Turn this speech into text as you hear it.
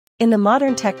In the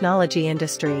modern technology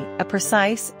industry, a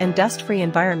precise and dust-free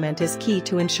environment is key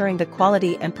to ensuring the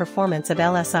quality and performance of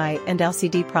LSI and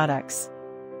LCD products.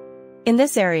 In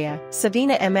this area,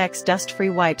 Savina MX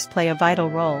dust-free wipes play a vital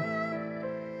role.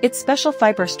 Its special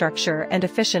fiber structure and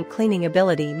efficient cleaning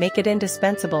ability make it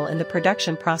indispensable in the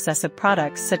production process of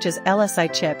products such as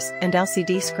LSI chips and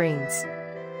LCD screens.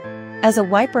 As a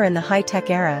wiper in the high-tech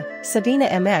era, Savina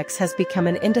MX has become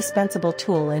an indispensable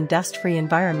tool in dust-free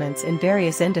environments in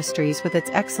various industries with its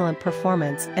excellent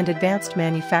performance and advanced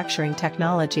manufacturing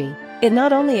technology. It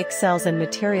not only excels in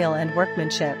material and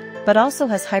workmanship, but also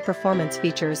has high-performance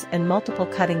features and multiple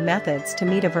cutting methods to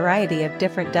meet a variety of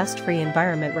different dust-free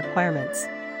environment requirements.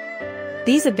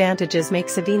 These advantages make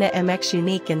Savina MX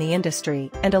unique in the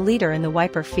industry and a leader in the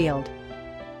wiper field.